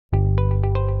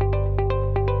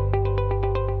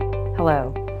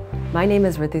Hello, my name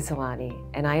is Ritu Salani,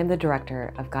 and I am the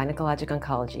Director of Gynecologic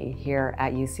Oncology here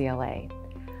at UCLA.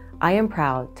 I am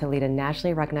proud to lead a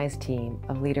nationally recognized team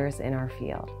of leaders in our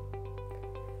field.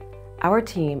 Our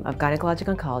team of gynecologic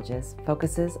oncologists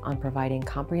focuses on providing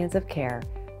comprehensive care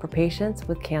for patients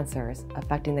with cancers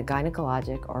affecting the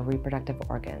gynecologic or reproductive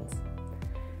organs.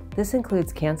 This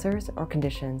includes cancers or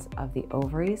conditions of the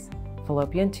ovaries,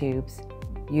 fallopian tubes,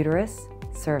 uterus,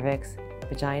 cervix,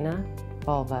 vagina,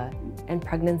 vulva, and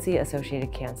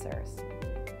pregnancy-associated cancers.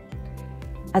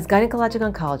 As gynecologic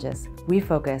oncologists, we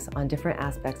focus on different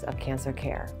aspects of cancer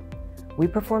care. We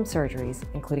perform surgeries,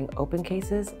 including open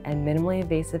cases and minimally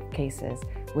invasive cases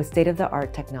with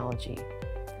state-of-the-art technology.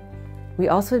 We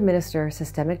also administer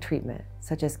systemic treatment,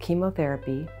 such as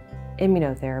chemotherapy,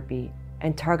 immunotherapy,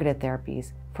 and targeted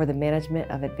therapies for the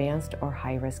management of advanced or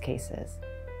high-risk cases.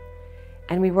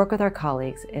 And we work with our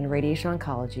colleagues in radiation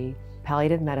oncology,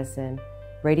 palliative medicine,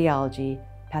 radiology,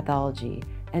 pathology,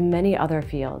 and many other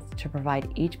fields to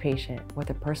provide each patient with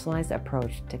a personalized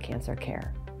approach to cancer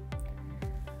care.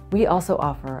 We also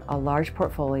offer a large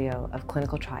portfolio of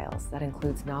clinical trials that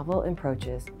includes novel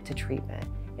approaches to treatment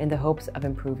in the hopes of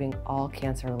improving all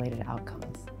cancer-related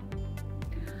outcomes.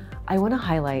 I want to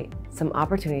highlight some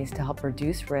opportunities to help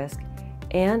reduce risk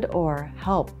and/or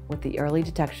help with the early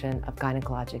detection of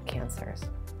gynecologic cancers.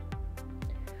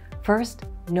 First,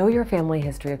 know your family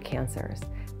history of cancers.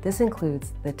 This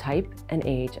includes the type and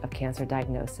age of cancer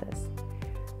diagnosis.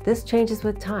 This changes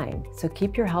with time, so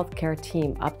keep your healthcare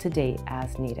team up to date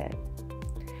as needed.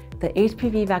 The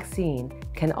HPV vaccine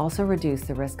can also reduce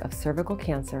the risk of cervical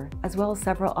cancer as well as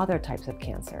several other types of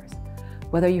cancers.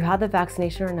 Whether you have the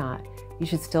vaccination or not, you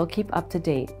should still keep up to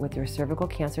date with your cervical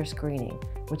cancer screening,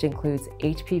 which includes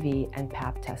HPV and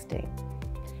Pap testing.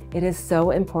 It is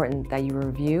so important that you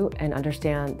review and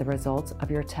understand the results of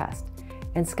your test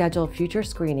and schedule future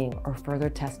screening or further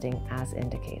testing as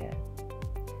indicated.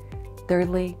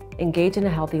 Thirdly, engage in a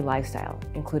healthy lifestyle,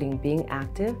 including being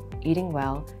active, eating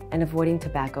well, and avoiding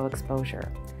tobacco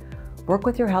exposure. Work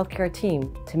with your healthcare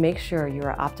team to make sure you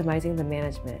are optimizing the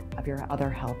management of your other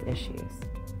health issues.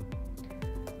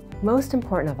 Most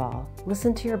important of all,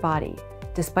 listen to your body.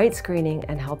 Despite screening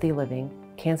and healthy living,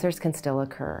 cancers can still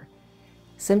occur.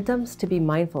 Symptoms to be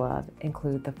mindful of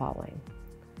include the following.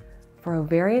 For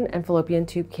ovarian and fallopian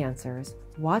tube cancers,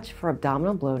 watch for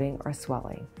abdominal bloating or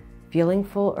swelling, feeling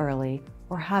full early,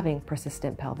 or having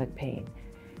persistent pelvic pain.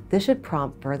 This should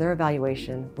prompt further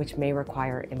evaluation, which may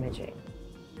require imaging.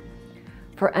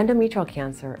 For endometrial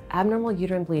cancer, abnormal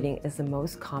uterine bleeding is the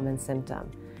most common symptom.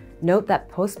 Note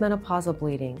that postmenopausal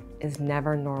bleeding is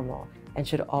never normal and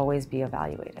should always be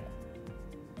evaluated.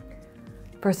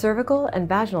 For cervical and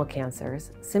vaginal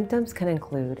cancers, symptoms can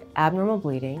include abnormal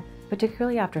bleeding,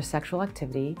 particularly after sexual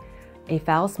activity, a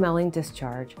foul-smelling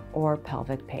discharge, or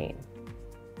pelvic pain.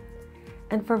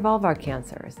 And for vulvar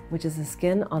cancers, which is the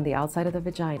skin on the outside of the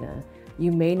vagina,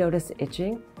 you may notice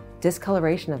itching,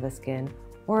 discoloration of the skin,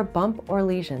 or a bump or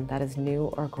lesion that is new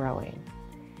or growing.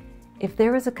 If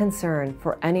there is a concern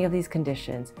for any of these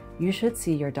conditions, you should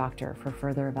see your doctor for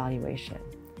further evaluation.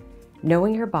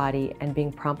 Knowing your body and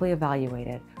being promptly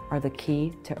evaluated are the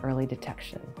key to early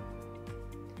detection.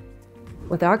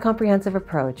 With our comprehensive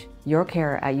approach, your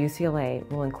care at UCLA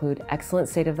will include excellent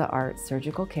state-of-the-art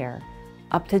surgical care,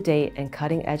 up-to-date and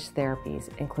cutting-edge therapies,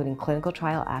 including clinical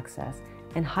trial access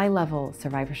and high-level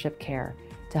survivorship care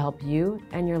to help you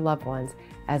and your loved ones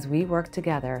as we work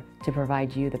together to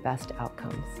provide you the best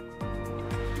outcomes.